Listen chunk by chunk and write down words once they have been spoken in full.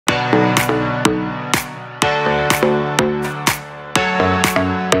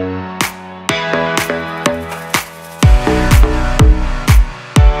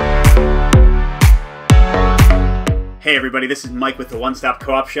everybody, this is Mike with the One Stop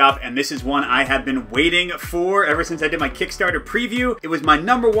Co-op Shop, and this is one I have been waiting for ever since I did my Kickstarter preview. It was my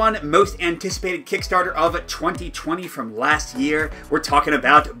 #1 most anticipated Kickstarter of 2020 from last year. We're talking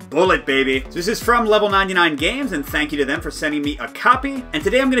about Bullet, baby. So this is from Level 99 Games, and thank you to them for sending me a copy. And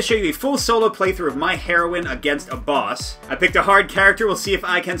today I'm going to show you a full solo playthrough of my heroine against a boss. I picked a hard character, we'll see if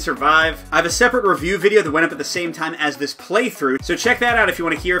I can survive. I have a separate review video that went up at the same time as this playthrough, so check that out if you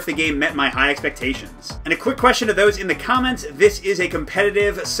want to hear if the game met my high expectations. And a quick question to those in the comments, this is a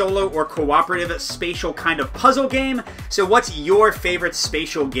competitive, solo, or cooperative spatial kind of puzzle game. So what's your favorite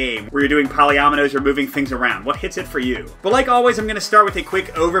spatial game where you're doing polyominoes or moving things around? What hits it for you? But like always, I'm going to start with a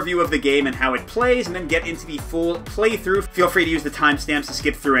quick overview of the game and how it plays, and then get into the full playthrough. Feel free to use the timestamps to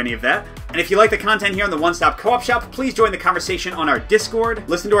skip through any of that. And if you like the content here on the One Stop Co-op Shop, please join the conversation on our Discord,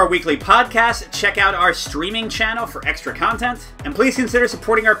 listen to our weekly podcast, check out our streaming channel for extra content, and please consider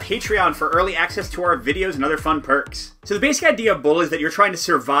supporting our Patreon for early access to our videos and other fun perks. So the basic idea of Bullet is that you're trying to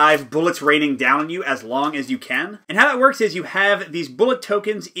survive bullets raining down on you as long as you can. And how that works is you have these bullet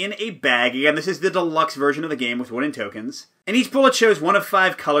tokens in a bag. Again, this is the deluxe version of the game with wooden tokens. And each bullet shows one of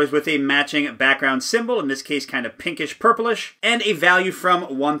 5 colors with a matching background symbol, in this case kind of pinkish purplish, and a value from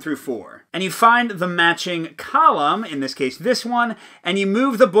 1 through 4. And you find the matching column, in this case this one, and you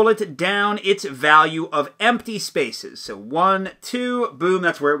move the bullet down its value of empty spaces. So 1, 2, boom,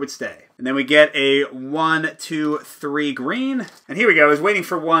 that's where it would stay. And then we get a 1, 2, 3 green. And here we go, I was waiting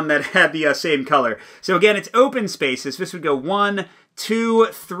for one that had the same color. So again, it's open spaces. This would go 1, 2,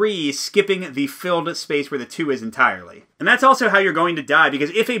 3, skipping the filled space where the 2 is entirely. And that's also how you're going to die,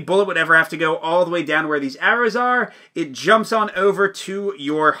 because if a bullet would ever have to go all the way down where these arrows are, it jumps on over to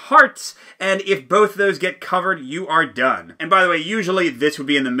your hearts, and if both of those get covered, you are done. And by the way, usually this would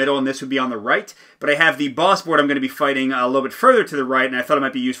be in the middle and this would be on the right, but I have the boss board I'm going to be fighting a little bit further to the right, and I thought it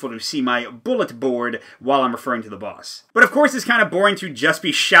might be useful to see my bullet board while I'm referring to the boss. But of course, it's kind of boring to just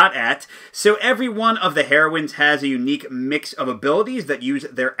be shot at, so every one of the heroines has a unique mix of abilities that use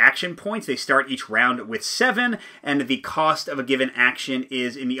their action points. They start each round with 7, and the cost of a given action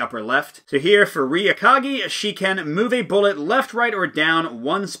is in the upper left. So here for Ryukagi, she can move a bullet left, right, or down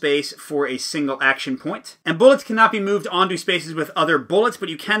 1 space for a single action point. And bullets cannot be moved onto spaces with other bullets, but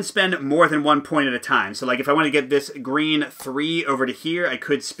you can spend more than 1 point at a time. So like if I want to get this green 3 over to here, I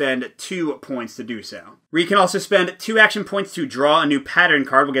could spend 2 points to do so. Ryu can also spend 2 action points to draw a new pattern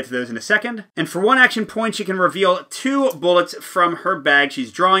card. We'll get to those in a second. And for 1 action point, she can reveal 2 bullets from her bag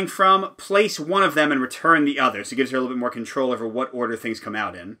she's drawing from, place one of them, and return the other. So it gives her a little bit more control over what order things come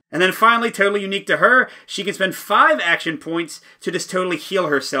out in. And then finally, totally unique to her, she can spend 5 action points to just totally heal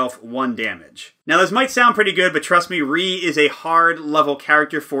herself 1 damage. Now this might sound pretty good, but trust me, Ree is a hard level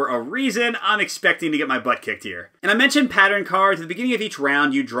character for a reason. I'm expecting to get my butt kicked here. And I mentioned pattern cards. At the beginning of each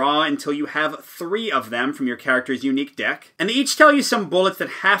round, you draw until you have 3 of them from your character's unique deck. And they each tell you some bullets that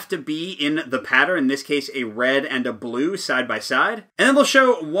have to be in the pattern, in this case a red and a blue side by side. And then they'll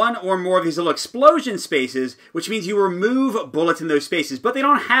show 1 or more of these little explosion spaces, which means you remove bullets in those spaces, but they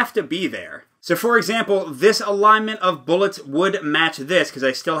don't have to be there. So for example, this alignment of bullets would match this, because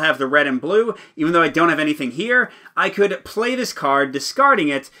I still have the red and blue. Even though I don't have anything here, I could play this card, discarding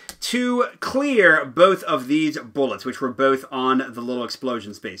it, to clear both of these bullets, which were both on the little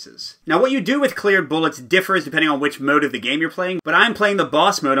explosion spaces. Now what you do with cleared bullets differs depending on which mode of the game you're playing, but I'm playing the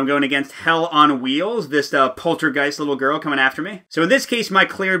boss mode. I'm going against Hell on Wheels, this poltergeist little girl coming after me. So in this case, my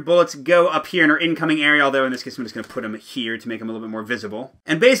cleared bullets go up here in her incoming area, although in this case I'm just going to put them here to make them a little bit more visible.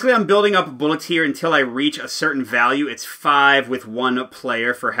 And basically I'm building up bullets here until I reach a certain value. It's 5 with 1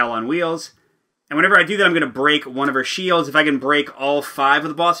 player for Hell on Wheels. And whenever I do that, I'm going to break one of her shields. If I can break all 5 of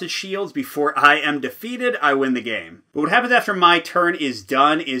the boss's shields before I am defeated, I win the game. But what happens after my turn is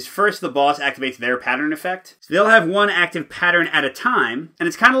done is first the boss activates their pattern effect. So they'll have 1 active pattern at a time. And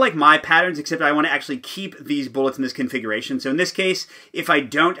it's kind of like my patterns, except I want to actually keep these bullets in this configuration. So in this case, if I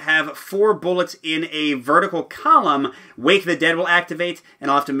don't have 4 bullets in a vertical column, Wake the Dead will activate, and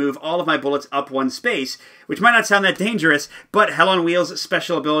I'll have to move all of my bullets up 1 space, which might not sound that dangerous, but Hell on Wheels'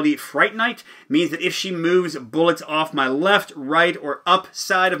 special ability, Fright Night, means that if she moves bullets off my left, right, or up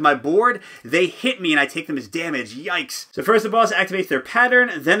side of my board, they hit me and I take them as damage. Yikes. So first the boss activates their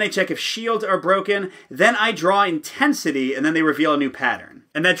pattern, then they check if shields are broken, then I draw intensity, and then they reveal a new pattern.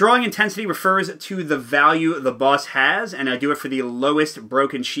 And that drawing intensity refers to the value the boss has, and I do it for the lowest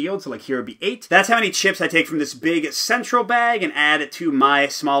broken shield, so like here would be 8. That's how many chips I take from this big central bag and add it to my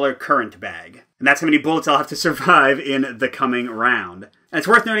smaller current bag. And that's how many bullets I'll have to survive in the coming round. And it's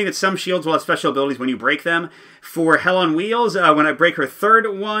worth noting that some shields will have special abilities when you break them. For Hell on Wheels, when I break her third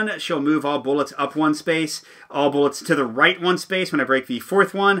one, she'll move all bullets up 1 space, all bullets to the right 1 space when I break the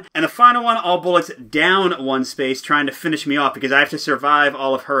 4th one, and the final one, all bullets down 1 space, trying to finish me off because I have to survive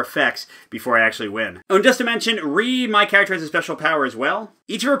all of her effects before I actually win. Oh, and just to mention, my character has a special power as well.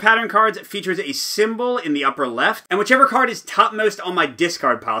 Each of her pattern cards features a symbol in the upper left, and whichever card is topmost on my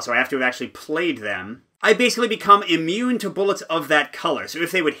discard pile, so I have to have actually played them, I basically become immune to bullets of that color. So if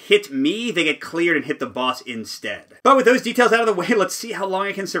they would hit me, they get cleared and hit the boss instead. But with those details out of the way, let's see how long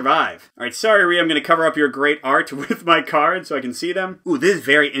I can survive. All right, sorry, Rhea, I'm going to cover up your great art with my cards so I can see them. Ooh, this is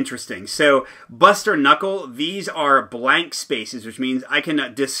very interesting. So Buster Knuckle, these are blank spaces, which means I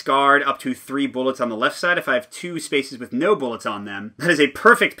can discard up to 3 bullets on the left side if I have 2 spaces with no bullets on them. That is a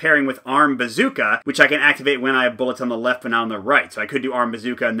perfect pairing with Arm Bazooka, which I can activate when I have bullets on the left but not on the right. So I could do Arm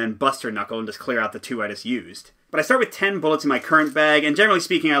Bazooka and then Buster Knuckle and just clear out the 2 I just used. But I start with 10 bullets in my current bag, and generally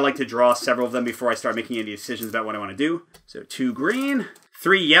speaking, I like to draw several of them before I start making any decisions about what I want to do. So 2 green,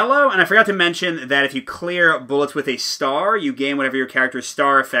 3 yellow, and I forgot to mention that if you clear bullets with a star, you gain whatever your character's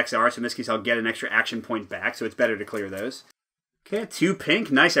star effects are, so in this case I'll get an extra action point back, so it's better to clear those. Okay, 2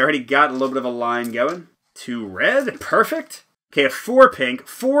 pink, nice, I already got a little bit of a line going. 2 red, perfect. Okay, a 4 pink.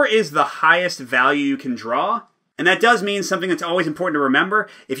 4 is the highest value you can draw. And that does mean something that's always important to remember.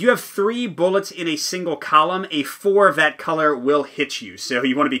 If you have 3 bullets in a single column, a 4 of that color will hit you. So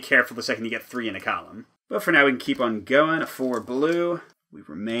you want to be careful the second you get 3 in a column. But for now, we can keep on going. A 4 blue. We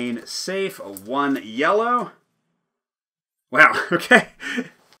remain safe. A 1 yellow. Wow, okay.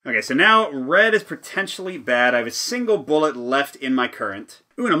 Okay, so now red is potentially bad. I have a single bullet left in my current.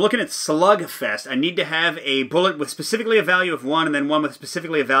 Ooh, and I'm looking at Slugfest. I need to have a bullet with specifically a value of 1 and then one with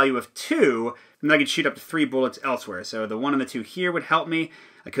specifically a value of 2. And then I could shoot up to 3 bullets elsewhere. So the 1 and the 2 here would help me.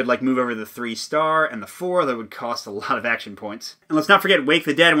 I could like move over the 3 star and the 4. That would cost a lot of action points. And let's not forget Wake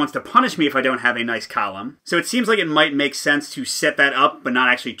the Dead wants to punish me if I don't have a nice column. So it seems like it might make sense to set that up but not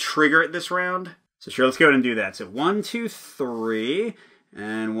actually trigger it this round. So sure, let's go ahead and do that. So 1, 2, 3.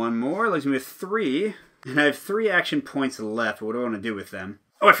 And 1 more. Leaves me with 3. And I have 3 action points left. What do I want to do with them?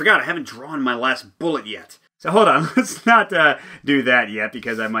 Oh, I forgot. I haven't drawn my last bullet yet. So hold on. Let's not do that yet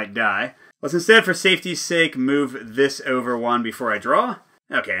because I might die. Let's instead, for safety's sake, move this over 1 before I draw.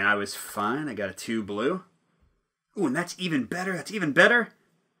 Okay, and I was fine. I got a 2 blue. Ooh, and that's even better. That's even better.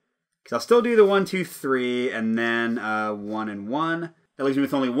 Because I'll still do the 1, 2, 3, and then 1 and 1. That leaves me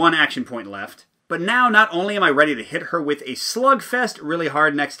with only 1 action point left. But now, not only am I ready to hit her with a Slugfest really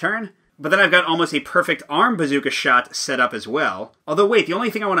hard next turn, but then I've got almost a perfect Arm Bazooka shot set up as well. Although, wait, the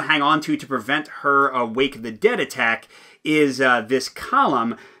only thing I want to hang on to prevent her Wake the Dead attack is this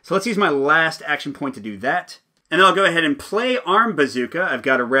column. So let's use my last action point to do that. And then I'll go ahead and play Arm Bazooka. I've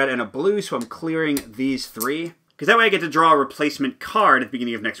got a red and a blue, so I'm clearing these 3. Because that way I get to draw a replacement card at the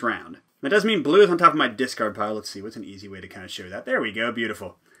beginning of next round. That does mean blue is on top of my discard pile. Let's see, what's an easy way to kind of show that? There we go,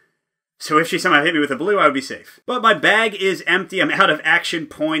 beautiful. So if she somehow hit me with a blue, I would be safe. But my bag is empty. I'm out of action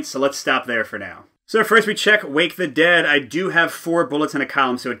points, so let's stop there for now. So first we check Wake the Dead. I do have 4 bullets in a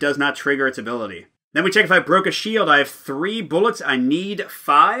column, so it does not trigger its ability. Then we check if I broke a shield. I have 3 bullets. I need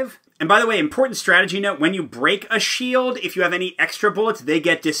 5. And by the way, important strategy note, when you break a shield, if you have any extra bullets, they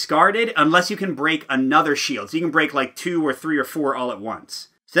get discarded unless you can break another shield. So you can break like 2 or 3 or 4 all at once.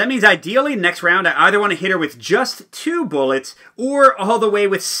 So that means ideally next round I either want to hit her with just 2 bullets or all the way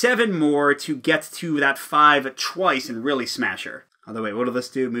with 7 more to get to that 5 twice and really smash her. Although wait, what'll this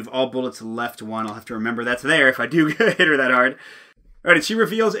do? Move all bullets left 1. I'll have to remember that's there if I do hit her that hard. Alright, and she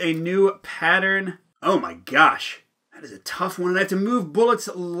reveals a new pattern. Oh my gosh. That is a tough one. And I have to move bullets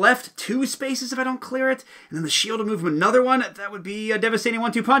left 2 spaces if I don't clear it. And then the shield will move another one. That would be a devastating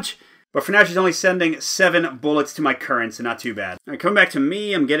 1-2 punch. But for now, she's only sending 7 bullets to my current, so not too bad. All right, coming back to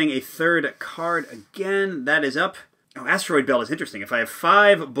me, I'm getting a 3rd card again. That is up. Oh, Asteroid Belt is interesting. If I have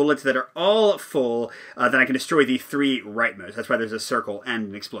 5 bullets that are all full, then I can destroy the 3 rightmost. That's why there's a circle and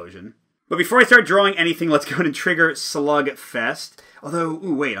an explosion. But before I start drawing anything, let's go ahead and trigger Slugfest. Although,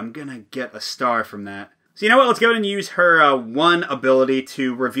 ooh, wait, I'm going to get a star from that. So you know what? Let's go ahead and use her 1 ability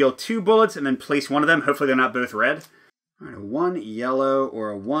to reveal 2 bullets and then place 1 of them. Hopefully they're not both red. All right, a 1 yellow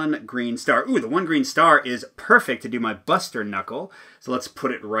or a 1 green star. Ooh, the 1 green star is perfect to do my Buster Knuckle. So let's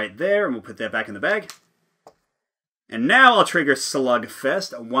put it right there, and we'll put that back in the bag. And now I'll trigger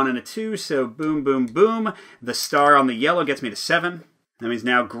Slugfest, a 1 and a 2, so boom, boom, boom. The star on the yellow gets me to 7. That means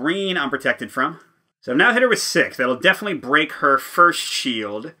now green I'm protected from. So I've now hit her with 6. That'll definitely break her first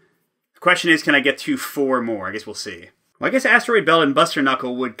shield. The question is, can I get to 4 more? I guess we'll see. Well, I guess Asteroid Belt and Buster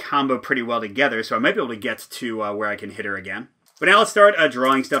Knuckle would combo pretty well together, so I might be able to get to where I can hit her again. But now let's start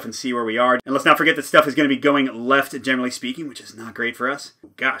drawing stuff and see where we are. And let's not forget that stuff is going to be going left, generally speaking, which is not great for us.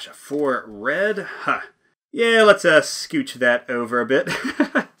 Oh, gosh, a 4 red. Huh. Yeah, let's scooch that over a bit.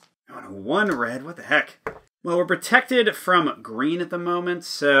 Oh, 1 red. What the heck? Well, we're protected from green at the moment,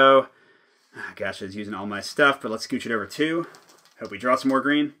 so... Oh, gosh, I was using all my stuff, but let's scooch it over 2. Hope we draw some more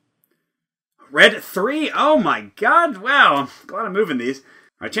green. Red 3? Oh my god, wow. Glad I'm moving these. All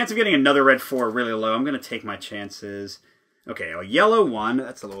right, chance of getting another red 4 really low. I'm going to take my chances. Okay, a yellow 1.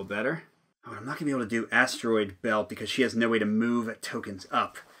 That's a little better. Oh, I'm not going to be able to do Asteroid Belt because she has no way to move tokens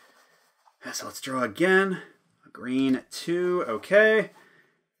up. So let's draw again. A green 2. Okay.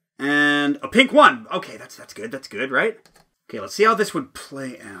 And a pink 1. Okay, that's good. That's good, right? Okay, let's see how this would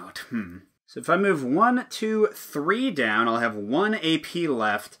play out. So if I move 1, 2, 3 down, I'll have 1 AP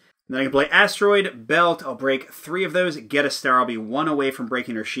left. Then I can play Asteroid Belt. I'll break 3 of those, get a star. I'll be 1 away from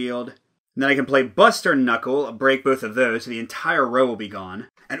breaking her shield. And then I can play Buster Knuckle, break both of those, so the entire row will be gone.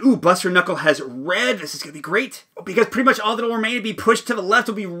 And ooh, Buster Knuckle has red. This is going to be great. Because pretty much all that will remain to be pushed to the left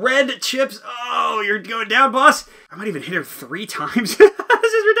will be red chips. Oh, you're going down, boss. I might even hit her 3 times. This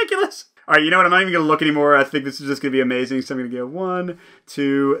is ridiculous. All right, you know what? I'm not even going to look anymore. I think this is just going to be amazing. So I'm going to go 1,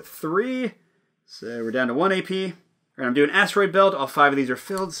 2, 3. So we're down to 1 AP. All right, I'm doing Asteroid Belt. All 5 of these are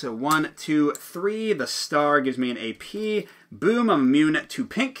filled. So 1, 2, 3. The star gives me an AP. Boom, I'm immune to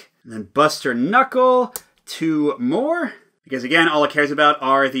pink. And then Buster Knuckle, 2 more. Because again, all it cares about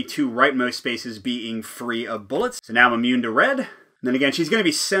are the 2 rightmost spaces being free of bullets. So now I'm immune to red. And then again, she's going to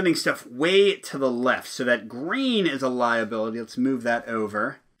be sending stuff way to the left. So that green is a liability. Let's move that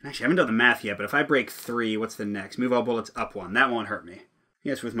over. Actually, I haven't done the math yet, but if I break 3, what's the next? Move all bullets up 1. That won't hurt me.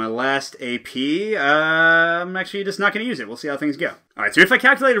 Yes, with my last AP, I'm actually just not going to use it. We'll see how things go. All right, so if I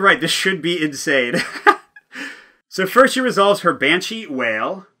calculated right, this should be insane. So first she resolves her Banshee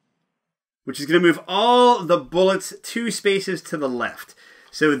Whale, which is going to move all the bullets 2 spaces to the left.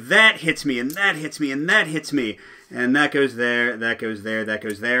 So that hits me, and that hits me, and that hits me. And that goes there, that goes there, that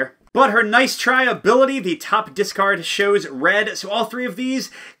goes there. But her Nice Try ability, the top discard, shows red. So all 3 of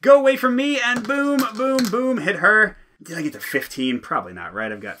these go away from me, and boom, boom, boom, hit her. Did I get to 15? Probably not,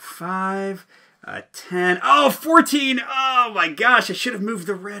 right? I've got 5, 10. Oh, 14! Oh my gosh, I should have moved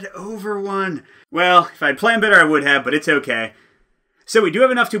the red over 1. Well, if I'd planned better, I would have, but it's okay. So we do have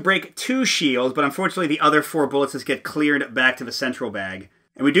enough to break 2 shields, but unfortunately the other 4 bullets just get cleared back to the central bag.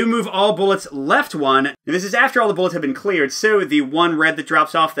 And we do move all bullets left 1. And this is after all the bullets have been cleared, so the 1 red that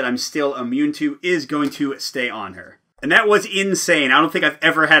drops off that I'm still immune to is going to stay on her. And that was insane. I don't think I've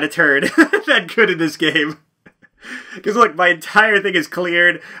ever had a turn that good in this game. Because look, my entire thing is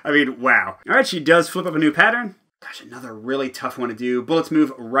cleared. I mean, wow. Alright, she does flip up a new pattern. Gosh, another really tough one to do. Bullets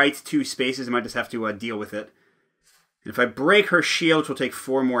move right 2 spaces. I might just have to deal with it. And if I break her shield, which will take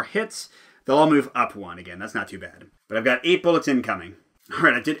 4 more hits, they'll all move up 1 again. That's not too bad. But I've got 8 bullets incoming.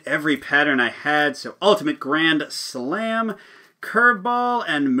 Alright, I did every pattern I had. So Ultimate Grand Slam, Curveball,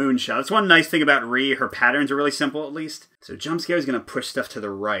 and Moonshot. That's one nice thing about Ree. Her patterns are really simple, at least. So Jump Scare is going to push stuff to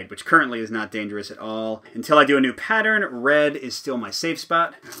the right, which currently is not dangerous at all. Until I do a new pattern, red is still my safe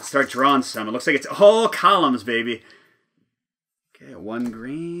spot. Let's start drawing some. It looks like it's all columns, baby. Okay, 1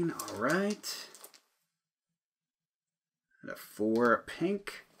 green. Alright. And a 4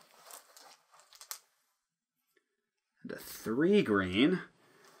 pink. And a 3 green.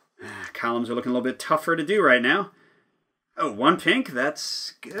 Columns are looking a little bit tougher to do right now. Oh, 1 pink.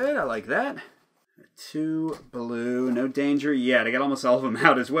 That's good. I like that. 2 blue. No danger yet. I got almost all of them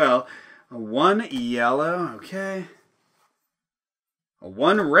out as well. A 1 yellow. Okay. A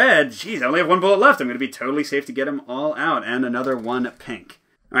 1 red. Jeez, I only have 1 bullet left. I'm going to be totally safe to get them all out. And another 1 pink.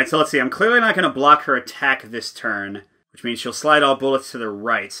 All right, so let's see. I'm clearly not going to block her attack this turn, which means she'll slide all bullets to the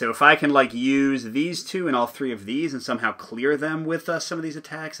right. So if I can, like, use these 2 and all 3 of these and somehow clear them with some of these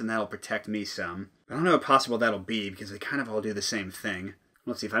attacks, then that'll protect me some. But I don't know how possible that'll be because they kind of all do the same thing.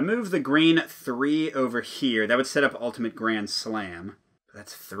 Let's see, if I move the green 3 over here, that would set up Ultimate Grand Slam.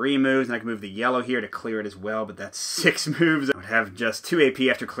 That's 3 moves, and I can move the yellow here to clear it as well, but that's 6 moves. I would have just 2 AP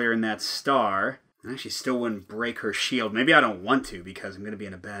after clearing that star. I actually still wouldn't break her shield. Maybe I don't want to because I'm going to be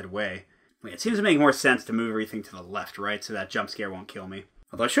in a bad way. Wait, it seems to make more sense to move everything to the left, right? So that jump scare won't kill me.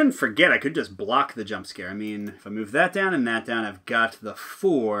 Although I shouldn't forget, I could just block the jump scare. I mean, if I move that down and that down, I've got the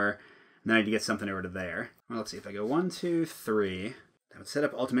 4, and then I need to get something over to there. Well, let's see, if I go 1, 2, 3... that would set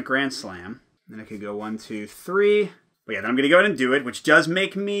up Ultimate Grand Slam. Then I could go 1, 2, 3. But yeah, then I'm going to go ahead and do it, which does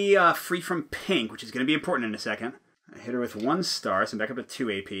make me free from pink, which is going to be important in a second. I hit her with 1 star, so I'm back up to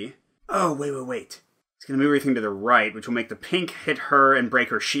 2 AP. Oh, wait. It's going to move everything to the right, which will make the pink hit her and break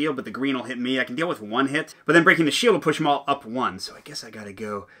her shield, but the green will hit me. I can deal with 1 hit, but then breaking the shield will push them all up 1. So I guess I got to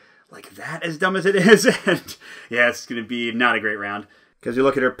go like that, as dumb as it is. And yeah, it's going to be not a great round. Because we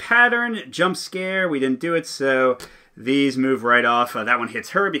look at her pattern, jump scare, we didn't do it, so these move right off. That one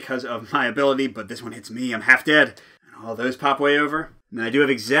hits her because of my ability, but this one hits me. I'm half dead. And all those pop way over. And I do have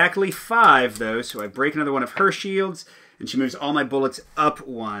exactly 5, though, so I break another one of her shields, and she moves all my bullets up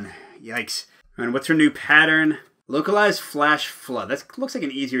 1. Yikes. And what's her new pattern? Localized Flash Flood. That looks like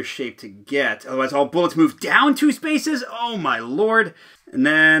an easier shape to get. Otherwise, all bullets move down 2 spaces? Oh, my lord. And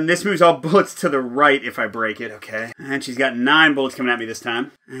then this moves all bullets to the right if I break it, okay. And she's got 9 bullets coming at me this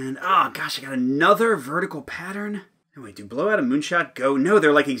time. And, oh, gosh, I got another vertical pattern. Oh, wait, do Blowout and Moonshot go? No,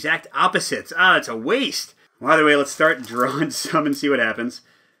 they're like exact opposites. Ah, that's a waste. Well, either way, let's start drawing some and see what happens.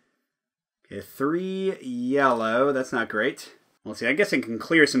 Okay, 3 yellow. That's not great. Let's see, I guess I can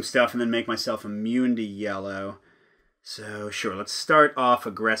clear some stuff and then make myself immune to yellow. So, sure, let's start off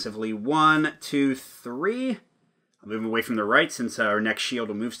aggressively. 1, 2, 3. I'll move away from the right since our next shield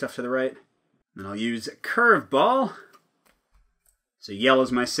will move stuff to the right. Then I'll use Curveball. So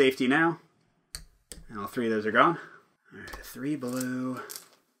yellow's my safety now. And all 3 of those are gone. All right, 3 blue.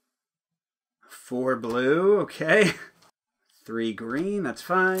 4 blue, okay. 3 green, that's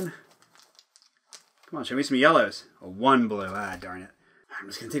fine. Come on, show me some yellows. Oh, 1 blue, ah, darn it. I'm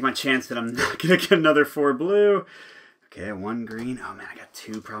just gonna take my chance that I'm not gonna get another 4 blue. Okay, 1 green. Oh man, I got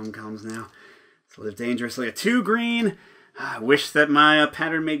 2 problem columns now. Let's live dangerously. A 2 green. I wish that my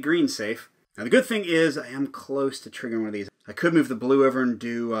pattern made green safe. Now the good thing is I am close to triggering one of these. I could move the blue over and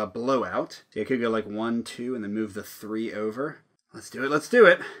do Blowout. So I could go like 1, 2, and then move the 3 over. Let's do it, let's do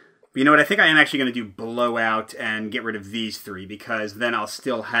it. But you know what, I think I am actually going to do Blowout and get rid of these 3, because then I'll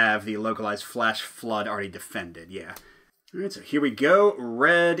still have the localized Flash Flood already defended, yeah. Alright, so here we go.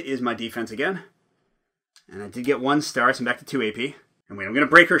 Red is my defense again. And I did get 1 star, so I'm back to 2 AP. And wait, I'm going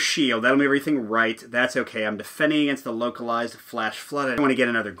to break her shield. That'll move everything right. That's okay. I'm defending against the localized Flash Flood. I don't want to get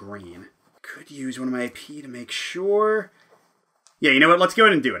another green. Could use one of my AP to make sure. Yeah, you know what? Let's go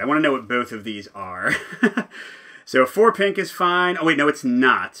ahead and do it. I want to know what both of these are. So 4 pink is fine. Oh wait, no it's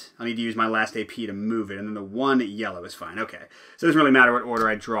not. I'll need to use my last AP to move it. And then the 1 yellow is fine. Okay. So it doesn't really matter what order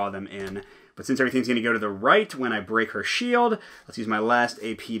I draw them in. But since everything's going to go to the right when I break her shield, let's use my last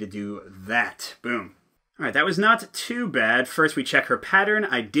AP to do that. Boom. Alright, that was not too bad. First we check her pattern.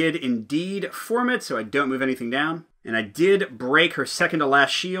 I did indeed form it, so I don't move anything down. And I did break her second to last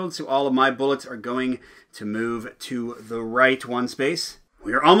shield, so all of my bullets are going to move to the right 1 space.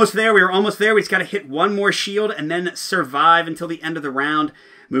 We are almost there, we are almost there. We just got to hit 1 more shield and then survive until the end of the round.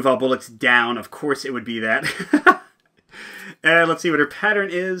 Move all bullets down. Of course it would be that. And let's see what her pattern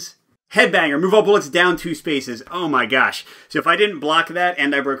is. Headbanger, move all bullets down 2 spaces. Oh my gosh. So if I didn't block that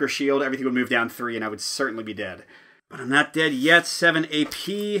and I broke her shield, everything would move down 3 and I would certainly be dead. But I'm not dead yet. 7 AP.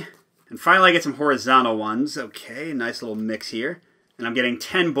 And finally I get some horizontal ones. Okay, nice little mix here. And I'm getting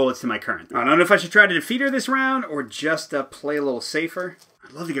 10 bullets to my current. I don't know if I should try to defeat her this round or just play a little safer.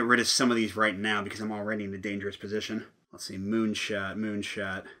 I'd love to get rid of some of these right now because I'm already in a dangerous position. Let's see, Moonshot,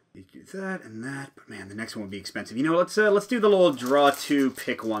 Moonshot. You do that and that, but man, the next one would be expensive. You know, let's do the little draw 2,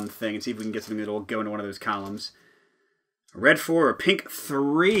 pick 1 thing and see if we can get something that will go into one of those columns. A red 4 or pink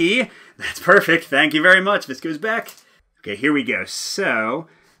 3. That's perfect. Thank you very much. This goes back. Okay, here we go. So,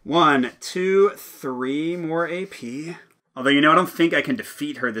 1, 2, 3 more AP. Although, you know, I don't think I can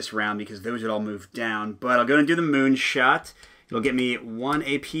defeat her this round because those would all move down. But I'll go and do the Moonshot. It'll get me 1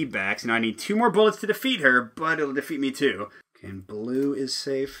 AP back. So now I need 2 more bullets to defeat her, but it'll defeat me too. Okay, and blue is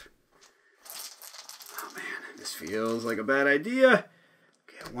safe. Oh man, this feels like a bad idea.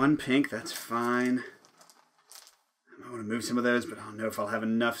 Okay, 1 pink, that's fine. I might want to move some of those, but I don't know if I'll have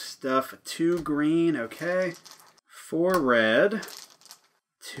enough stuff. 2 green, okay. 4 red.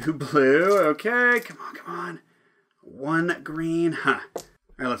 2 blue, okay. Come on, come on. 1 green, huh.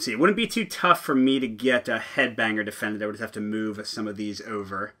 All right, let's see. It wouldn't be too tough for me to get a Headbanger defended. I would just have to move some of these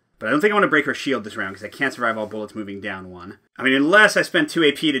over. But I don't think I want to break her shield this round because I can't survive all bullets moving down 1. I mean, unless I spent 2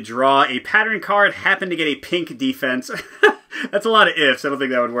 AP to draw a pattern card, happen to get a pink defense. That's a lot of ifs. I don't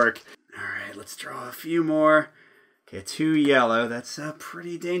think that would work. All right, let's draw a few more. Okay, 2 yellow. That's a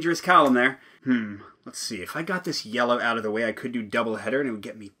pretty dangerous column there. Let's see. If I got this yellow out of the way, I could do double header and it would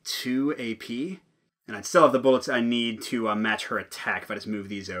get me 2 AP. And I'd still have the bullets I need to match her attack if I just move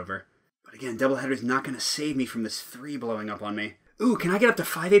these over. But again, doubleheader is not going to save me from this 3 blowing up on me. Ooh, can I get up to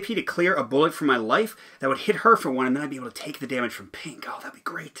 5 AP to clear a bullet from my life? That would hit her for 1, and then I'd be able to take the damage from pink. Oh, that'd be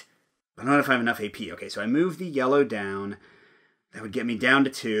great. But I don't know if I have enough AP. Okay, so I move the yellow down. That would get me down to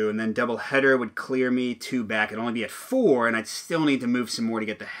 2, and then doubleheader would clear me 2 back. It'd only be at 4, and I'd still need to move some more to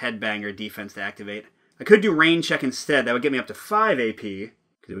get the Headbanger defense to activate. I could do Rain Check instead. That would get me up to 5 AP.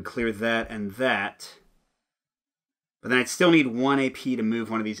 Because it would clear that and that. But then I'd still need 1 AP to move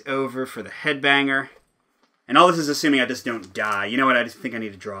one of these over for the headbanger. And all this is assuming I just don't die. You know what? I just think I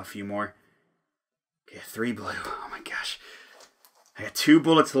need to draw a few more. Okay, 3 blue. Oh my gosh. I got 2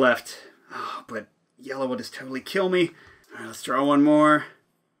 bullets left. Oh, but yellow will just totally kill me. All right, let's draw 1 more.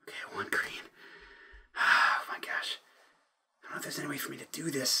 Okay, 1 green. Oh my gosh. I don't know if there's any way for me to do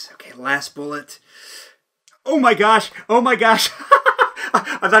this. Okay, last bullet. Oh my gosh. Oh my gosh.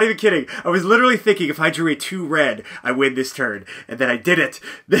 I'm not even kidding. I was literally thinking if I drew a 2 red, I win this turn. And then I did it.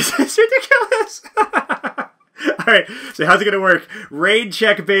 This is ridiculous. Alright, so how's it going to work? Rain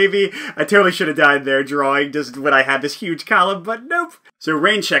check, baby. I totally should have died there drawing just when I had this huge column, but nope. So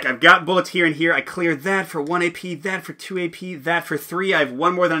rain check. I've got bullets here and here. I clear that for 1 AP, that for 2 AP, that for 3. I have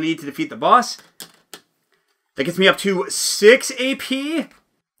 1 more than I need to defeat the boss. That gets me up to 6 AP.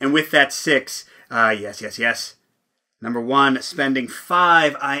 And with that 6, yes. Number 1, spending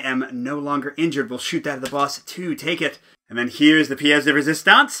 5. I am no longer injured. We'll shoot that at the boss. 2, take it. And then here's the pièce de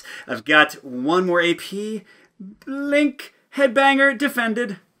résistance. I've got 1 more AP. Blink, headbanger,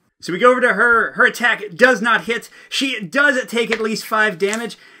 defended. So we go over to her. Her attack does not hit. She does take at least 5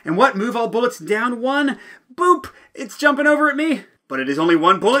 damage. And what? Move all bullets down 1. Boop! It's jumping over at me. But it is only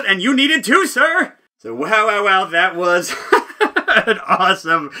 1 bullet, and you needed 2, sir! So wow, that was an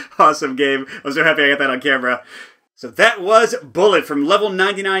awesome game. I'm so happy I got that on camera. So that was Bullet from Level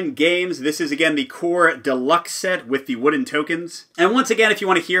 99 Games. This is, again, the Core Deluxe set with the wooden tokens. And once again, if you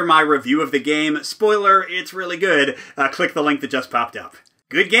want to hear my review of the game, spoiler, it's really good, click the link that just popped up.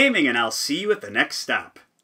 Good gaming, and I'll see you at the next stop.